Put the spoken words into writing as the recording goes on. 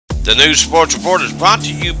The News Sports Report is brought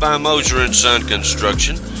to you by Mosier & Son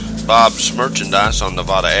Construction, Bob's Merchandise on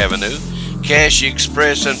Nevada Avenue, Cash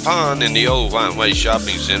Express and Pond in the old White Way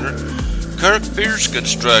Shopping Center, Kirk Pierce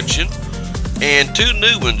Construction, and two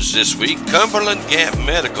new ones this week, Cumberland Gap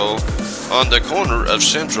Medical on the corner of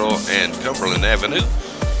Central and Cumberland Avenue,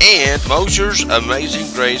 and Mosier's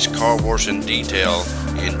Amazing Grace Car Wash and Detail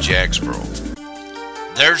in Jacksboro.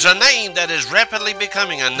 There's a name that is rapidly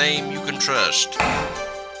becoming a name you can trust.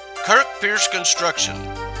 Kirk Pierce Construction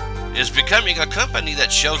is becoming a company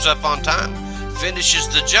that shows up on time, finishes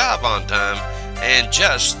the job on time, and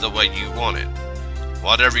just the way you want it.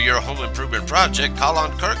 Whatever your home improvement project, call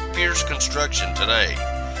on Kirk Pierce Construction today,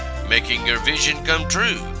 making your vision come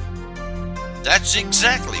true. That's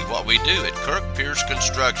exactly what we do at Kirk Pierce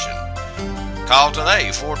Construction. Call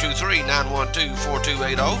today,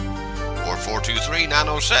 423-912-4280 or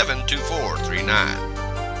 423-907-2439.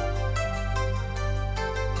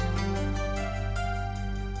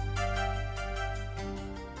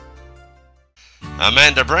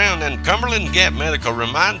 Amanda Brown and Cumberland Gap Medical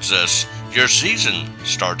reminds us your season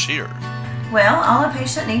starts here. Well, all a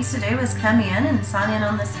patient needs to do is come in and sign in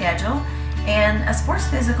on the schedule, and a sports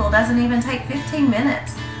physical doesn't even take 15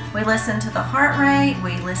 minutes. We listen to the heart rate,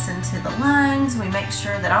 we listen to the lungs, we make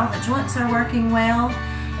sure that all the joints are working well,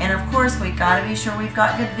 and of course we've got to be sure we've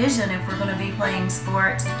got good vision if we're going to be playing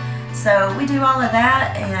sports. So we do all of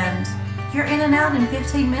that, and you're in and out in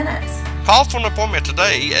 15 minutes. Call for an appointment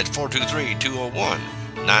today at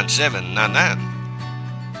 423-201-9799.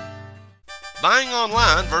 Buying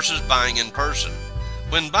online versus buying in person.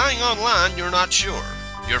 When buying online, you're not sure.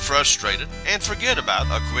 You're frustrated and forget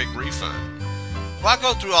about a quick refund. Why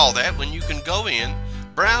go through all that when you can go in,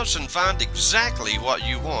 browse, and find exactly what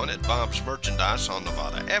you want at Bob's Merchandise on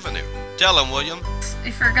Nevada Avenue? Tell them, William.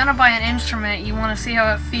 If you're going to buy an instrument, you want to see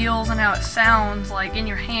how it feels and how it sounds like in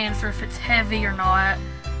your hands, or if it's heavy or not,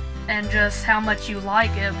 and just how much you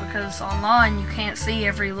like it, because online you can't see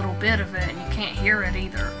every little bit of it and you can't hear it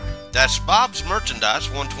either. That's Bob's Merchandise,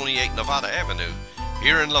 128 Nevada Avenue,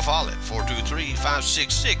 here in La Follette,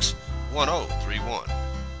 423-566-1031.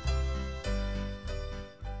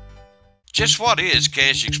 Just what is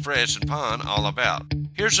Cash Express and Pond all about?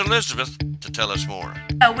 Here's Elizabeth to tell us more.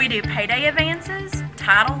 We do payday advances,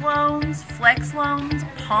 title loans, flex loans,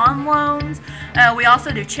 pawn loans. We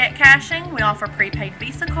also do check cashing. We offer prepaid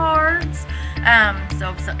Visa cards.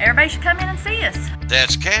 So everybody should come in and see us.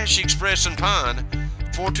 That's Cash Express and Pond,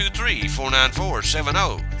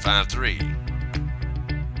 423-494-7053.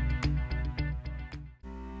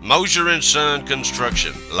 Mosier & Son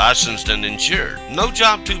Construction, licensed and insured. No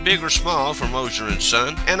job too big or small for Mosier &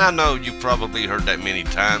 Son, and I know you probably heard that many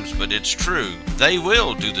times, but it's true. They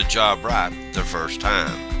will do the job right the first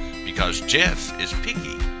time, because Jeff is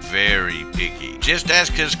picky, very picky. Just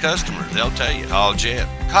ask his customer, they'll tell you. Call Jeff.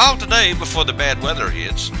 Call today before the bad weather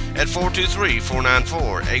hits at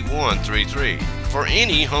 423-494-8133 for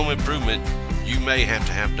any home improvement you may have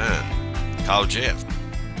to have done. Call Jeff.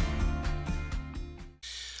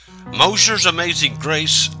 Mosier's Amazing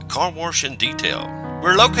Grace Car Wash and Detail.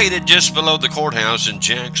 We're located just below the courthouse in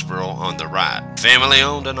Jacksboro on the right. Family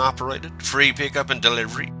owned and operated, free pickup and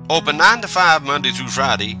delivery. Open 9 to 5 Monday through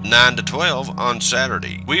Friday, 9 to 12 on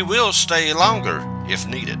Saturday. We will stay longer if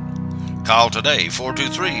needed. Call today,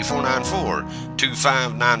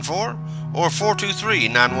 423-494-2594 or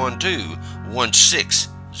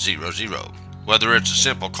 423-912-1600. Whether it's a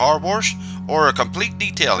simple car wash or a complete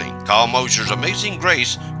detailing, call Mosier's Amazing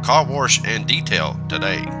Grace Car Wash and Detail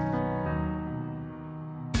today.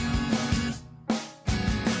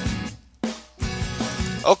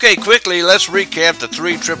 Okay, quickly, let's recap the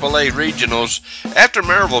 3 AAA regionals. After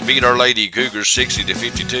Maryville beat our Lady Cougars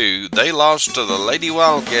 60-52, they lost to the Lady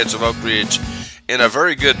Wildcats of Oak Ridge in a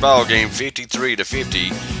very good ball game,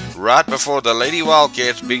 53-50, right before the Lady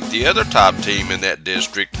Wildcats beat the other top team in that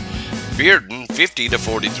district, Bearden,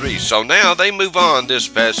 50-43. So now they move on this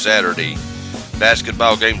past Saturday.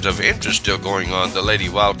 Basketball games of interest still going on. The Lady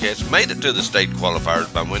Wildcats made it to the state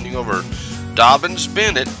qualifiers by winning over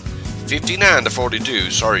Dobbins-Bennett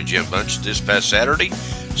 59-42. Sorry, Jim Bunch, this past Saturday.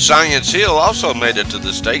 Science Hill also made it to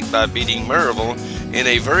the state by beating Maryville in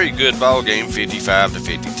a very good ball game,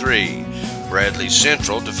 55-53. Bradley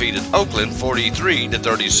Central defeated Oakland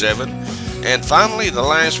 43-37. And finally, the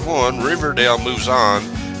last one, Riverdale moves on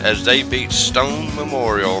as they beat Stone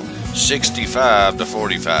Memorial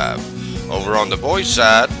 65-45. Over on the boys'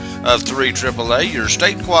 side of 3 AAA, your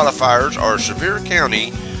state qualifiers are Sevier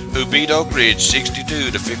County, who beat Oak Ridge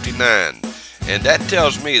 62-59. And that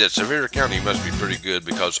tells me that Sevier County must be pretty good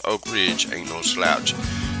because Oak Ridge ain't no slouch.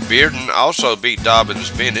 Bearden also beat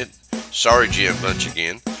Dobbins-Bennett, sorry Jim Bunch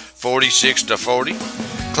again, 46-40.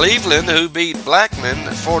 Cleveland, who beat Blackman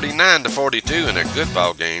 49-42 in a good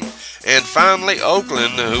ball game. And finally,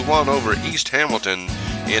 Oakland, who won over East Hamilton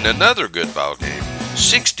in another good ball game,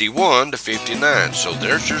 61-59. So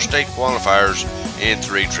there's your state qualifiers in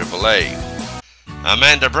 3 AAA.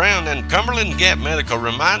 Amanda Brown and Cumberland Gap Medical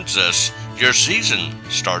reminds us your season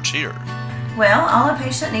starts here. Well, all a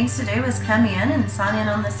patient needs to do is come in and sign in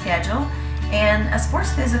on the schedule, and a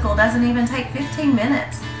sports physical doesn't even take 15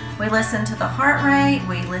 minutes. We listen to the heart rate,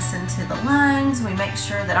 we listen to the lungs, we make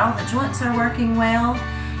sure that all the joints are working well,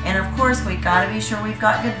 and of course we've got to be sure we've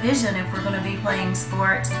got good vision if we're going to be playing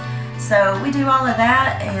sports. So we do all of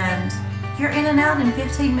that, and you're in and out in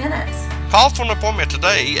 15 minutes. Call for an appointment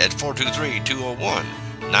today at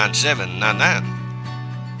 423-201-9799.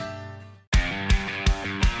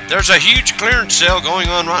 There's a huge clearance sale going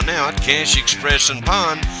on right now at Cash Express and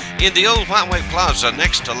Pond in the old Whiteway Plaza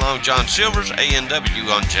next to Long John Silver's A&W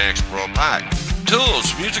on Jacksboro Pike.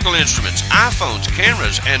 Tools, musical instruments, iPhones,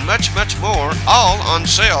 cameras, and much, much more, all on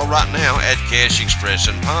sale right now at Cash Express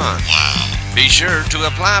and Pond. Wow. Be sure to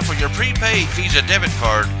apply for your prepaid Visa debit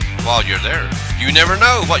card while you're there. You never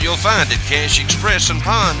know what you'll find at Cash Express and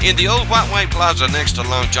Pond in the old Whiteway Plaza next to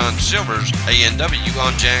Long John Silver's A&W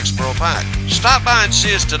on Jacksboro Pike. Stop by and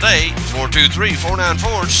see us today,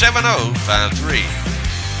 423-494-7053.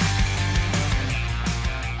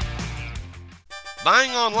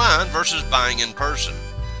 Buying online versus buying in person.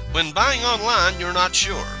 When buying online, you're not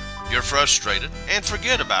sure, you're frustrated, and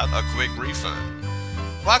forget about a quick refund.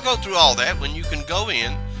 Why go through all that when you can go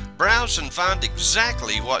in, browse, and find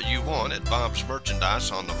exactly what you want at Bob's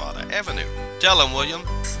Merchandise on Nevada Avenue? Tell them, William.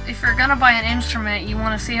 If you're gonna buy an instrument, you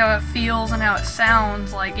want to see how it feels and how it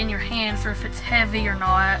sounds like in your hands, or if it's heavy or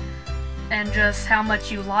not, and just how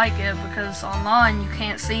much you like it, because online you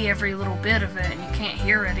can't see every little bit of it and you can't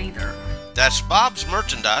hear it either. That's Bob's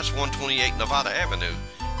Merchandise, 128 Nevada Avenue,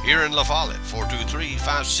 here in La Follette,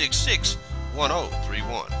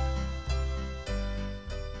 423-566-1031.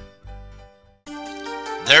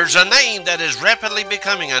 There's a name that is rapidly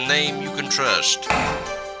becoming a name you can trust.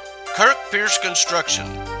 Kirk Pierce Construction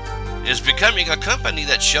is becoming a company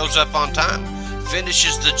that shows up on time,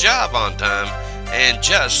 finishes the job on time, and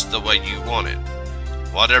just the way you want it.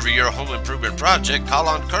 Whatever your home improvement project, call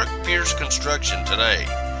on Kirk Pierce Construction today,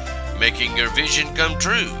 making your vision come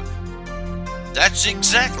true. That's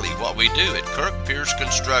exactly what we do at Kirk Pierce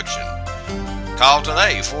Construction. Call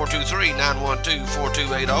today,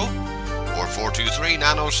 423-912-4280 or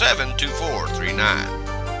 423-907-2439.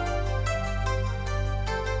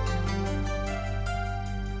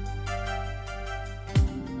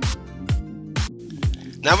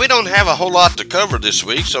 Now, we don't have a whole lot to cover this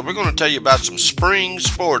week, so we're going to tell you about some spring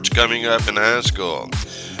sports coming up in high school.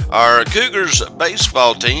 Our Cougars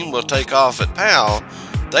baseball team will take off at Powell.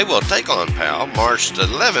 They will take on Powell March the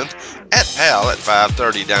 11th at Powell at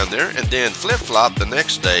 5:30 down there, and then flip-flop the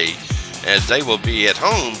next day as they will be at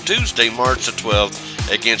home Tuesday, March the 12th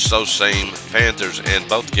against those same Panthers, and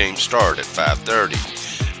both games start at 5:30.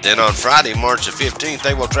 Then on Friday, March the 15th,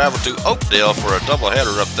 they will travel to Oakdale for a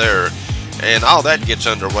doubleheader up there, and all that gets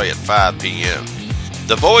underway at 5 p.m.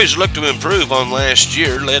 The boys look to improve on last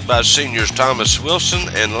year, led by seniors Thomas Wilson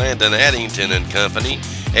and Landon Addington and company,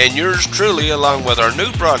 and yours truly, along with our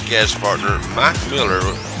new broadcast partner, Mike Miller,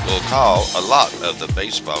 will call a lot of the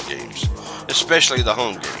baseball games, especially the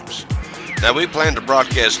home games. Now, we plan to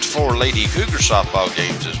broadcast 4 Lady Cougar softball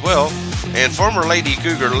games as well, and former Lady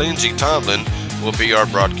Cougar Lindsey Tomlin will be our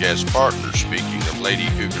broadcast partner. Speaking of Lady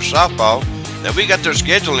Cougar softball, now we got their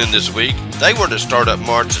schedule in this week. They were to start up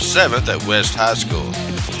March the 7th at West High School.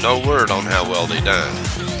 No word on how well they done.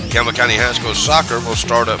 Campbell County High School soccer will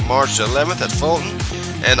start up March the 11th at Fulton,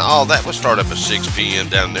 and all that will start up at 6 p.m.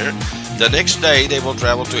 down there. The next day they will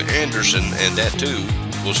travel to Anderson, and that too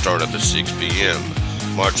will start up at 6 p.m.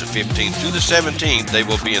 March the 15th through the 17th, they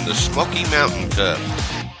will be in the Smoky Mountain Cup.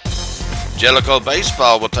 Jellicoe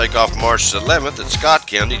baseball will take off March the 11th at Scott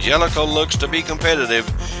County. Jellicoe looks to be competitive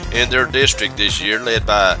in their district this year, led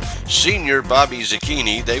by senior Bobby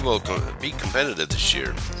Zucchini. They will be competitive this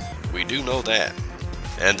year. We do know that.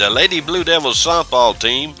 And the Lady Blue Devils softball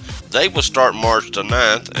team, they will start March the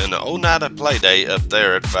 9th, and the Oneida Play Day up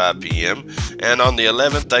there at 5 p.m. And on the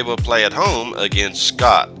 11th, they will play at home against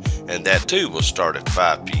Scott, and that too will start at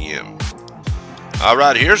 5 p.m. All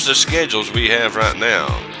right, here's the schedules we have right now.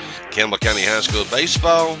 Campbell County High School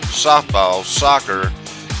baseball, softball, soccer,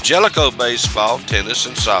 Jellicoe baseball, tennis,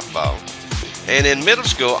 and softball. And in middle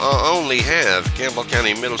school, I only have Campbell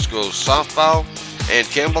County Middle School softball and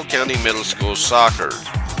Campbell County Middle School soccer.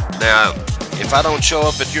 Now, if I don't show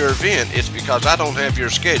up at your event, it's because I don't have your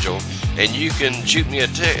schedule, and you can shoot me a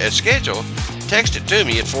schedule. Text it to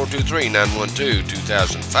me at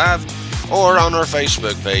 423-912-2005 or on our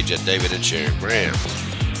Facebook page at David and Sharon Graham.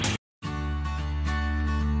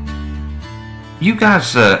 You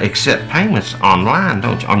guys accept payments online,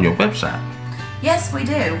 don't you, on your website? Yes, we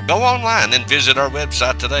do. Go online and visit our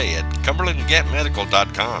website today at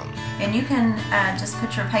cumberlandgapmedical.com. And you can just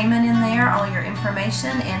put your payment in there, all your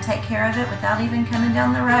information, and take care of it without even coming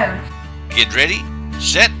down the road. Get ready,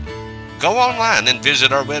 set, go online and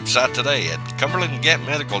visit our website today at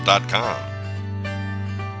cumberlandgapmedical.com.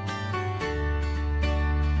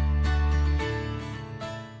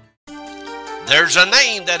 There's a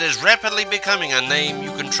name that is rapidly becoming a name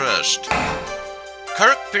you can trust.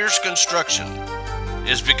 Kirk Pierce Construction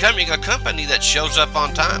is becoming a company that shows up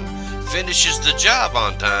on time, finishes the job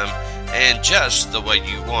on time, and just the way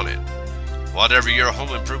you want it. Whatever your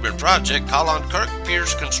home improvement project, call on Kirk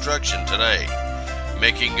Pierce Construction today,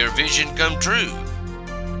 making your vision come true.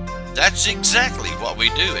 That's exactly what we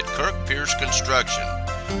do at Kirk Pierce Construction.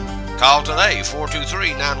 Call today,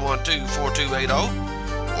 423-912-4280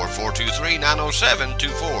 or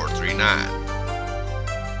 423-907-2439.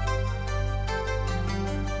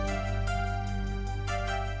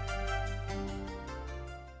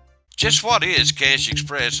 Just what is Cash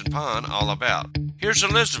Express and Pawn all about? Here's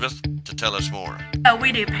Elizabeth to tell us more.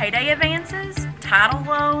 We do payday advances, title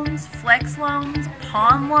loans, flex loans,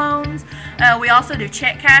 pawn loans. We also do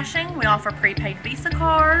check cashing. We offer prepaid Visa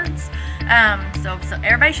cards. So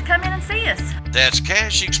everybody should come in and see us. That's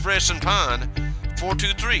Cash Express and Pawn,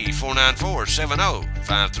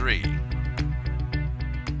 423-494-7053.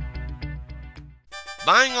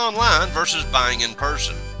 Buying online versus buying in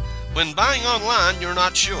person. When buying online, you're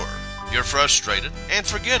not sure. You're frustrated and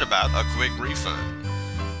forget about a quick refund.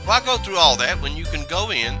 Why go through all that when you can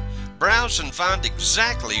go in, browse, and find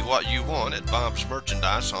exactly what you want at Bob's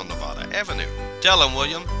Merchandise on Nevada Avenue? Tell them,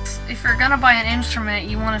 William. If you're gonna buy an instrument,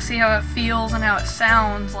 you want to see how it feels and how it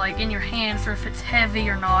sounds like in your hands, or if it's heavy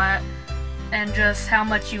or not, and just how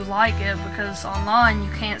much you like it, because online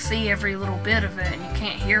you can't see every little bit of it and you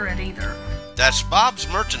can't hear it either. That's Bob's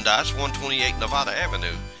Merchandise, 128 Nevada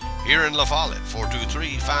Avenue, here in La Follette,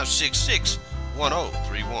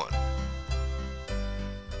 423-566-1031.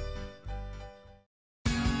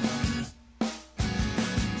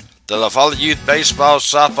 The La Follette Youth Baseball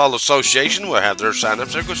Softball Association will have their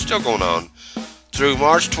sign-ups. They're still going on through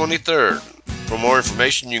March 23rd. For more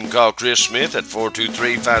information, you can call Chris Smith at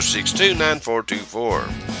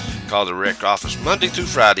 423-562-9424. Call the rec office Monday through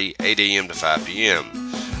Friday, 8 a.m. to 5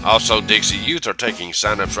 p.m. Also, Dixie Youth are taking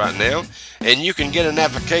sign-ups right now, and you can get an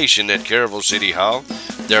application at Caryville City Hall.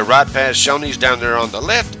 They're right past Shoney's down there on the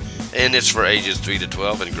left, and it's for ages 3 to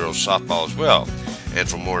 12 and girls softball as well. And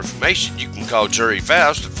for more information, you can call Jerry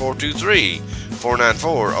Faust at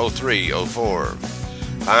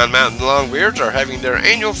 423-494-0304. Pine Mountain Longbeards are having their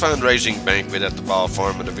annual fundraising banquet at the Ball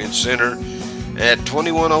Farm and Event Center at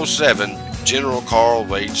 2107 General Carl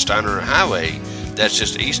Wade Steiner Highway. That's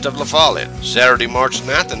just east of La Follette. Saturday, March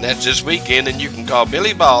 9th, and that's this weekend. And you can call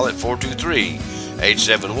Billy Ball at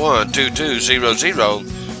 423-871-2200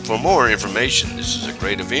 for more information. This is a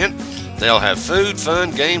great event. They'll have food,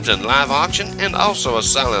 fun, games, and live auction, and also a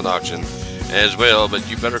silent auction as well, but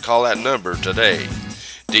you better call that number today.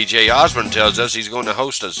 DJ Osborne tells us he's going to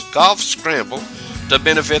host a golf scramble to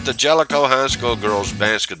benefit the Jellicoe High School girls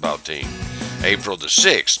basketball team. April the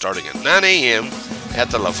 6th, starting at 9 a.m.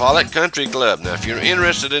 at the La Follette Country Club. Now, if you're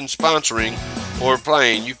interested in sponsoring or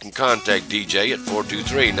playing, you can contact DJ at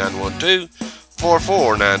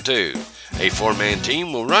 423-912-4492. A four-man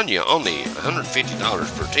team will run you only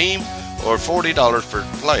 $150 per team or $40 per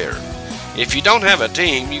player. If you don't have a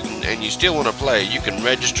team and you still want to play, you can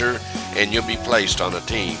register and you'll be placed on a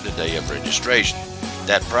team the day of registration.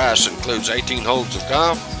 That price includes 18 holes of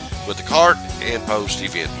golf with a cart and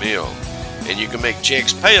post-event meal. And you can make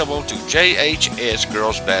checks payable to JHS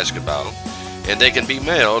Girls Basketball, and they can be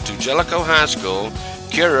mailed to Jellicoe High School,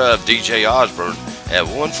 care of DJ Osborne, at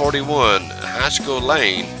 141 High School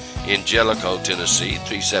Lane in Jellicoe, Tennessee,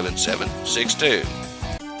 37762.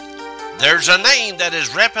 There's a name that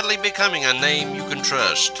is rapidly becoming a name you can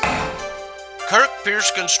trust. Kirk Pierce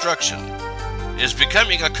Construction is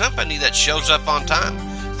becoming a company that shows up on time,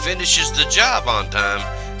 finishes the job on time,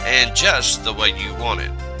 and just the way you want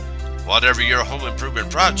it. Whatever your home improvement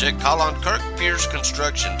project, call on Kirk Pierce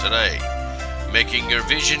Construction today, making your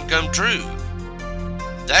vision come true.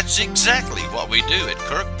 That's exactly what we do at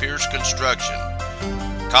Kirk Pierce Construction.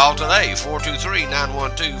 Call today,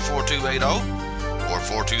 423-912-4280 or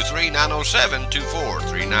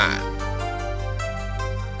 423-907-2439.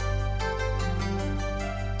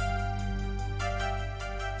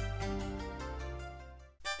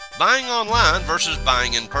 Buying online versus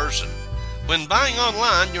buying in person. When buying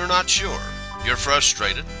online, you're not sure, you're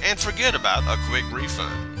frustrated, and forget about a quick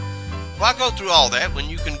refund. Why go through all that when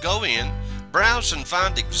you can go in, browse, and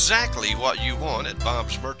find exactly what you want at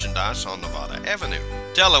Bob's Merchandise on Nevada Avenue?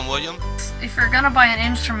 Tell them, William. If you're gonna buy an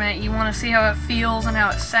instrument, you want to see how it feels and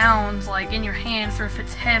how it sounds like in your hands, or if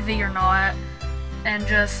it's heavy or not, and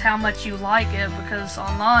just how much you like it, because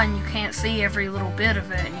online you can't see every little bit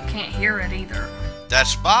of it and you can't hear it either.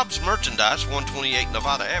 That's Bob's Merchandise, 128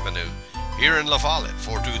 Nevada Avenue, here in La Follette,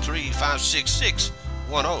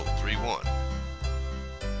 423-566-1031.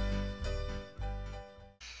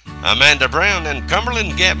 Amanda Brown and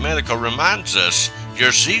Cumberland Gap Medical reminds us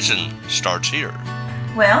your season starts here.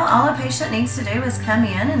 Well, all a patient needs to do is come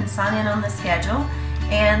in and sign in on the schedule,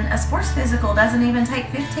 and a sports physical doesn't even take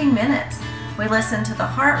 15 minutes. We listen to the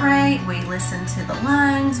heart rate, we listen to the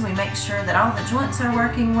lungs, we make sure that all the joints are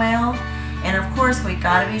working well, and of course we've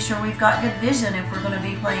got to be sure we've got good vision if we're going to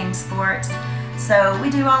be playing sports. So we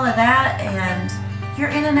do all of that, and you're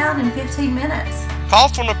in and out in 15 minutes. Call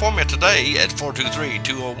for an appointment today at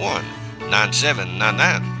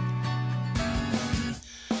 423-201-9799.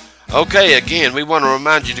 Okay, again, we want to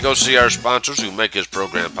remind you to go see our sponsors who make this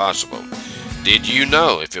program possible. Did you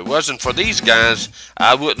know if it wasn't for these guys,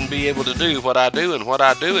 I wouldn't be able to do what I do, and what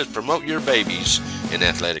I do is promote your babies in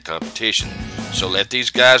athletic competition. So let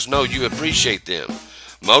these guys know you appreciate them.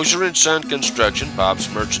 Mosier & Son Construction, Bob's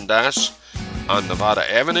Merchandise on Nevada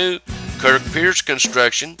Avenue, Kirk Pierce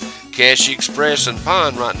Construction, Cash Express and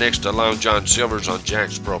Pond right next to Long John Silver's on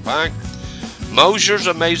Jacksboro Pike, Mosier's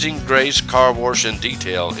Amazing Grace Car Wash and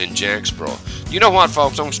Detail in Jacksboro. You know what,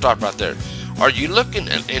 folks? I'm going to stop right there. Are you looking,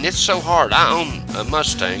 and it's so hard. I own a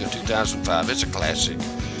Mustang, a 2005. It's a classic.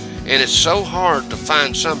 And it's so hard to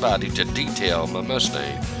find somebody to detail my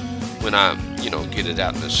Mustang when I, get it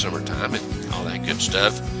out in the summertime and all that good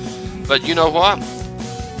stuff. But you know what?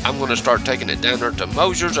 I'm going to start taking it down there to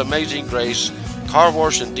Mosier's Amazing Grace Car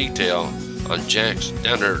Wash and Detail on Jack's,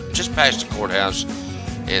 down there just past the courthouse,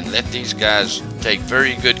 and let these guys take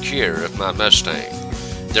very good care of my Mustang.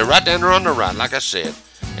 They're right down there on the right, like I said,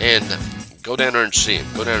 and go down there and see them.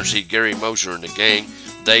 Go down and see Gary Mosier and the gang.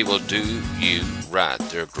 They will do you right.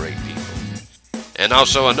 They're great people. And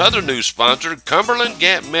also another new sponsor, Cumberland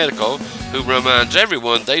Gap Medical, who reminds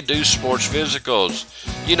everyone they do sports physicals.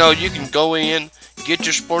 You can go in, get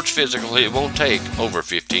your sports physical. It won't take over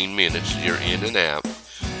 15 minutes. You're in and out.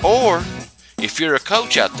 Or if you're a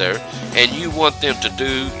coach out there and you want them to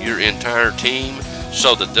do your entire team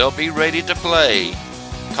so that they'll be ready to play,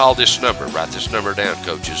 call this number. Write this number down,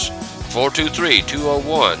 coaches.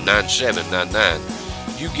 423-201-9799.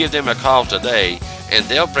 You give them a call today, and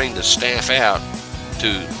they'll bring the staff out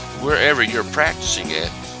to wherever you're practicing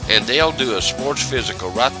at, and they'll do a sports physical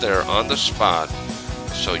right there on the spot,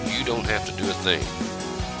 so you don't have to do a thing.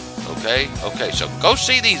 Okay, so go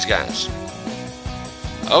see these guys.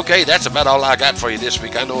 Okay, that's about all I got for you this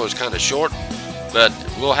week. I know it was kind of short, but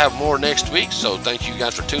we'll have more next week, so thank you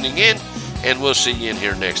guys for tuning in, and we'll see you in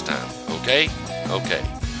here next time. Okay?